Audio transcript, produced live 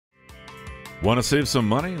Want to save some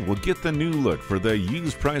money? Well, get the new look for the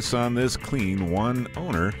used price on this clean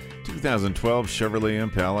one-owner 2012 Chevrolet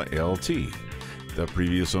Impala LT. The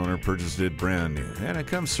previous owner purchased it brand new, and it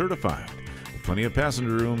comes certified. With plenty of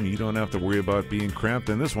passenger room, you don't have to worry about being cramped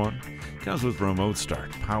in this one. Comes with remote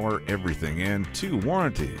start, power everything, and 2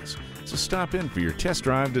 warranties. So stop in for your test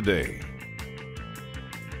drive today.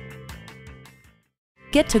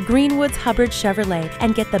 Get to Greenwood's Hubbard Chevrolet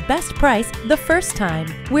and get the best price the first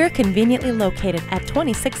time. We're conveniently located at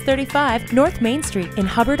 2635 North Main Street in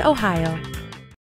Hubbard, Ohio.